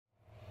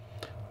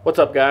What's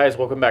up, guys?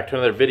 Welcome back to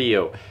another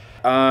video.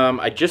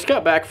 I just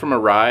got back from a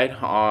ride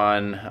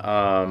on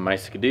my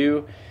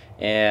Skidoo,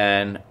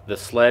 and the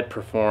sled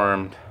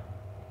performed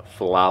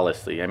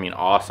flawlessly. I mean,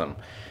 awesome.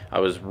 I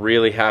was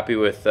really happy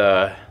with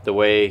the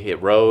way it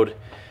rode.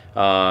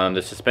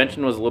 The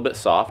suspension was a little bit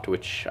soft,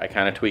 which I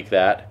kind of tweaked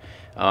that.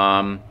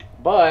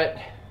 But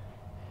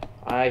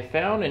I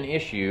found an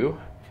issue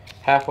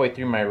halfway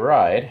through my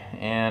ride,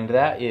 and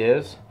that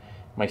is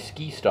my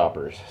ski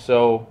stoppers.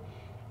 So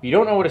if you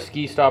don't know what a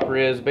ski stopper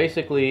is,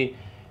 basically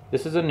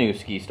this is a new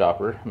ski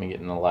stopper. Let me get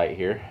in the light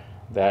here.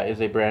 That is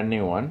a brand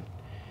new one.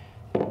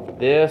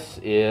 This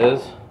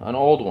is an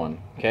old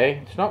one.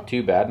 Okay, it's not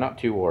too bad, not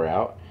too wore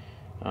out.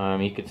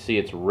 You can see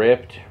it's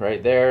ripped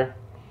right there.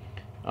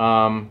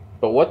 But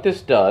what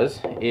this does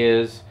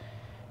is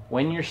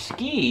when your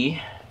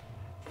ski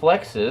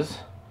flexes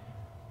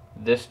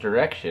this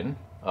direction,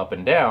 up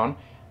and down,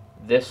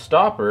 this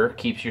stopper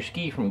keeps your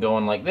ski from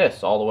going like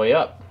this all the way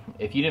up.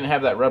 If you didn't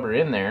have that rubber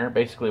in there,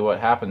 basically what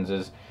happens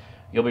is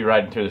you'll be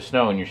riding through the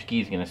snow and your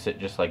ski's going to sit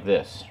just like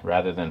this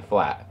rather than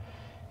flat.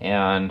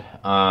 And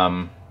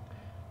on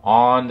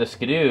the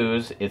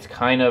Skidoos, it's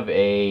kind of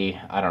a,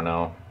 I don't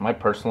know, my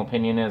personal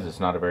opinion is it's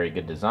not a very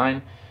good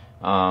design,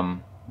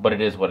 but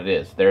it is what it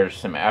is. There's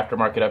some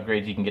aftermarket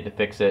upgrades you can get to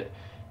fix it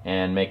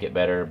and make it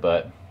better,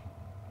 but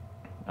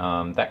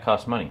that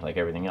costs money like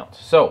everything else.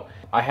 So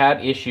I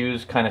had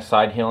issues kind of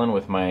side hilling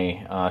with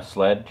my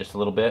sled just a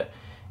little bit,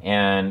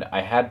 and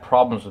I had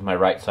problems with my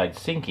right side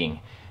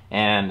sinking.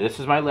 And this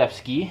is my left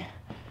ski,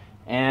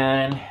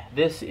 and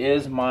this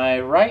is my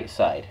right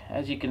side.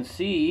 As you can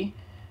see,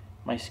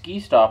 my ski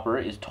stopper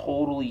is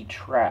totally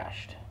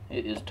trashed.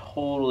 It is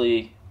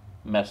totally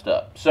messed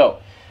up. So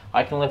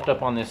I can lift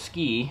up on this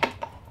ski,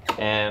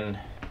 and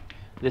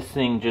this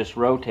thing just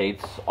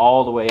rotates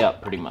all the way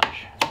up pretty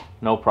much.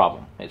 No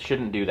problem. It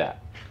shouldn't do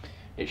that.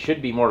 It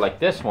should be more like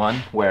this one,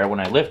 where when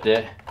I lift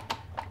it,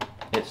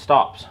 it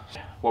stops.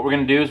 What we're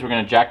going to do is we're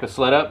going to jack the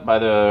sled up by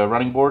the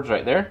running boards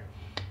right there,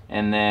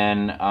 and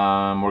then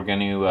we're going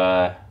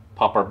to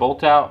pop our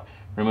bolt out,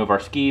 remove our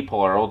ski,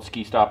 pull our old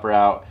ski stopper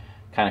out,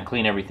 kind of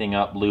clean everything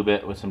up, lube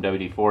it with some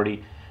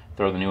WD-40,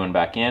 throw the new one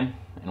back in,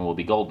 and we'll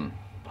be golden.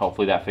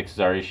 Hopefully that fixes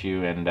our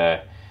issue, and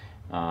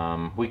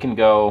we can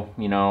go,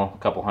 you know, a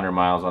couple 100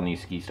 miles on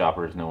these ski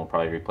stoppers, and then we'll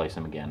probably replace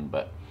them again.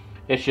 But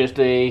it's just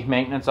a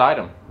maintenance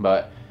item.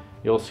 But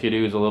the old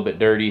Skidoo is a little bit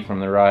dirty from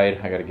the ride.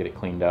 I got to get it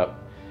cleaned up.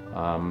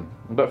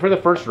 But for the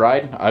first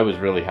ride, I was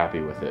really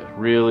happy with it.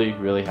 Really,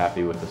 really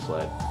happy with the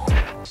sled.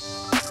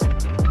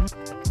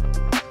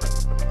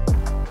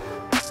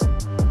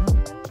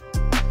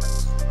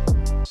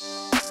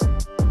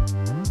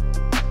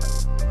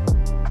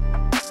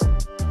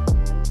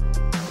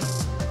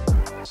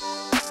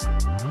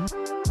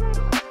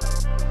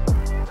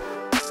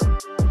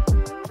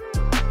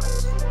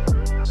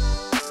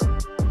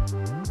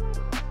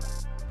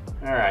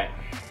 Alright,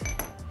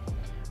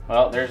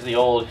 well, there's the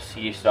old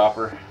ski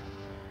stopper.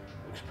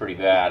 Looks pretty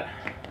bad.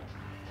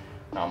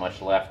 Not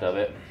much left of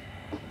it.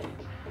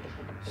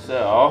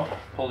 So,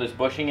 pull this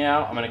bushing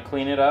out. I'm going to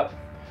clean it up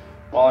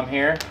while I'm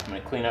here. I'm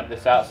going to clean up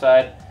this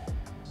outside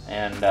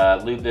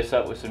and lube this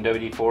up with some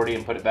WD-40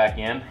 and put it back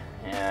in.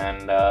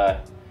 And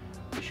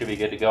we should be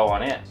good to go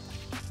on it.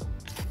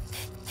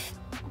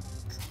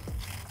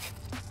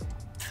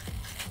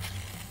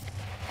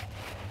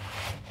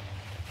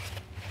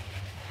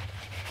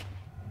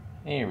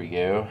 There we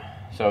go.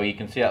 So you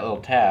can see that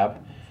little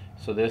tab.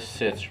 So this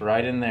sits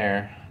right in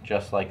there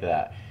just like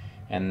that.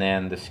 And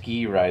then the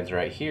ski rides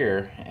right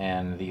here,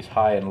 and these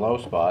high and low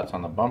spots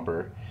on the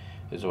bumper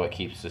is what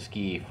keeps the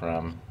ski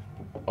from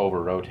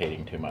over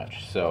rotating too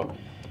much. So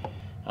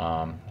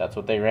that's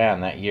what they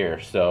ran that year.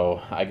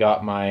 So I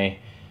got my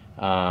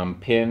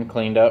pin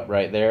cleaned up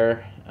right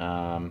there.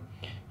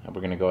 We're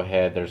going to go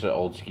ahead, there's an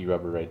old ski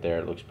rubber right there.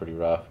 It looks pretty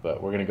rough,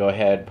 but we're going to go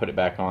ahead, put it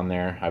back on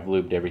there. I've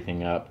lubed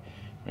everything up.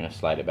 We're going to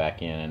slide it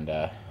back in,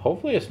 and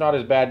hopefully it's not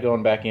as bad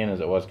going back in as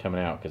it was coming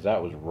out, because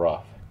that was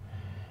rough.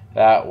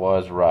 That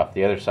was rough.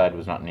 The other side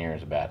was not near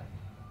as bad.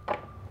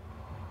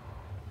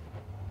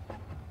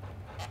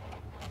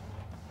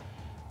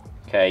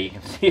 Okay, you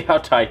can see how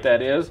tight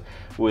that is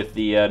with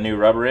the new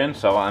rubber in,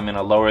 so I'm going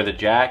to lower the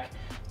jack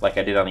like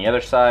I did on the other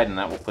side, and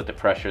that will put the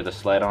pressure of the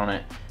sled on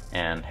it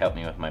and help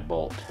me with my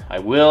bolt. I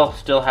will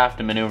still have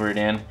to maneuver it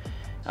in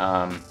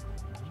and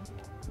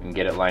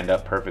get it lined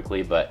up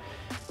perfectly, but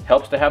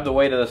helps to have the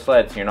weight of the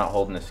sled so you're not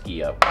holding the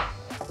ski up.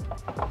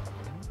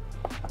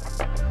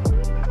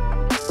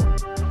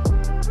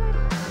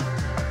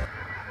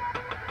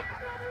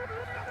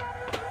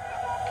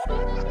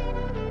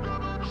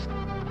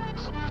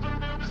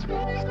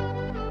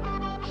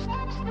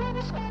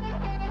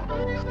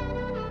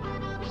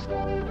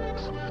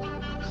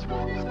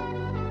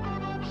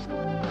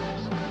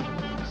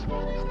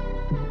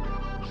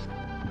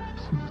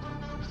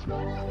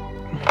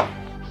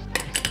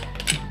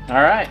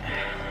 All right,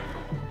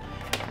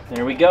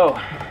 there we go.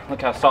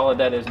 Look how solid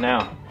that is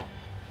now.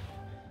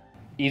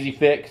 Easy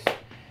fix.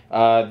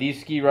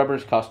 These ski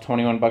rubbers cost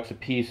 21 bucks a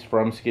piece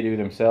from Skidoo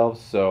themselves,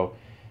 so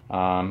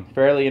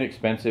Fairly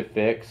inexpensive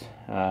fix.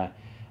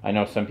 I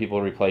know some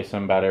people replace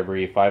them about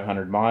every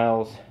 500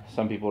 miles.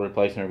 Some people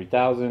replace them every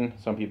 1,000.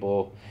 Some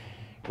people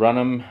run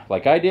them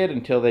like I did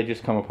until they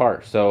just come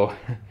apart. So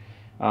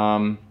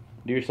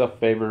do yourself a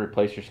favor,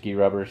 replace your ski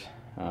rubbers,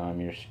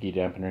 your ski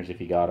dampeners if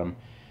you got them,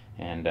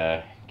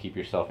 and keep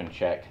yourself in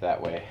check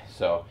that way.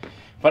 So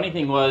funny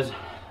thing was,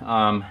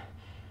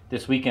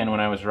 this weekend when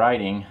I was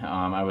riding,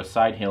 I was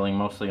side hilling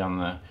mostly on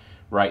the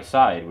right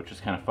side, which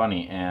was kind of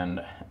funny, and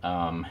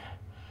I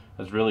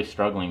was really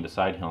struggling to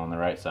side hill on the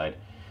right side.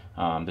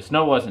 The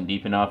snow wasn't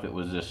deep enough. It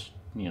was just,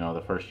 you know,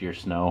 the first year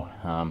snow.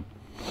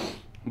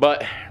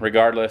 But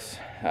regardless,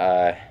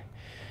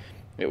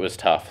 it was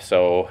tough.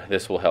 So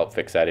this will help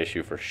fix that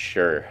issue for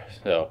sure.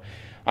 So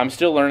I'm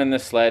still learning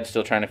this sled,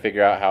 still trying to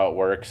figure out how it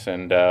works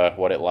and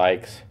what it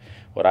likes,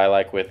 what I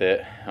like with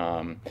it.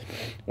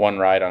 One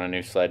ride on a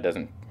new sled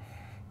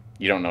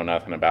you don't know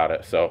nothing about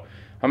it. So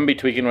I'm gonna be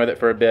tweaking with it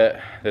for a bit.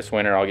 This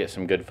winter I'll get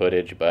some good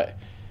footage, but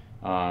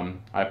I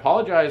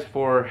apologize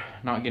for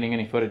not getting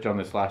any footage on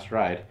this last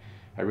ride.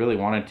 I really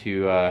wanted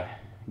to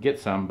get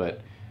some,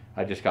 but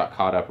I just got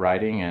caught up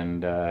riding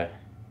and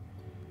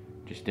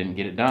just didn't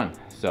get it done.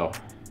 So,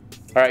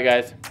 alright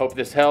guys, hope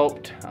this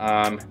helped.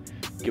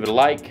 Give it a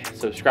like,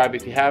 subscribe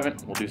if you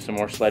haven't. We'll do some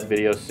more sled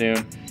videos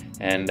soon,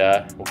 and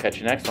we'll catch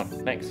you next one.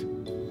 Thanks.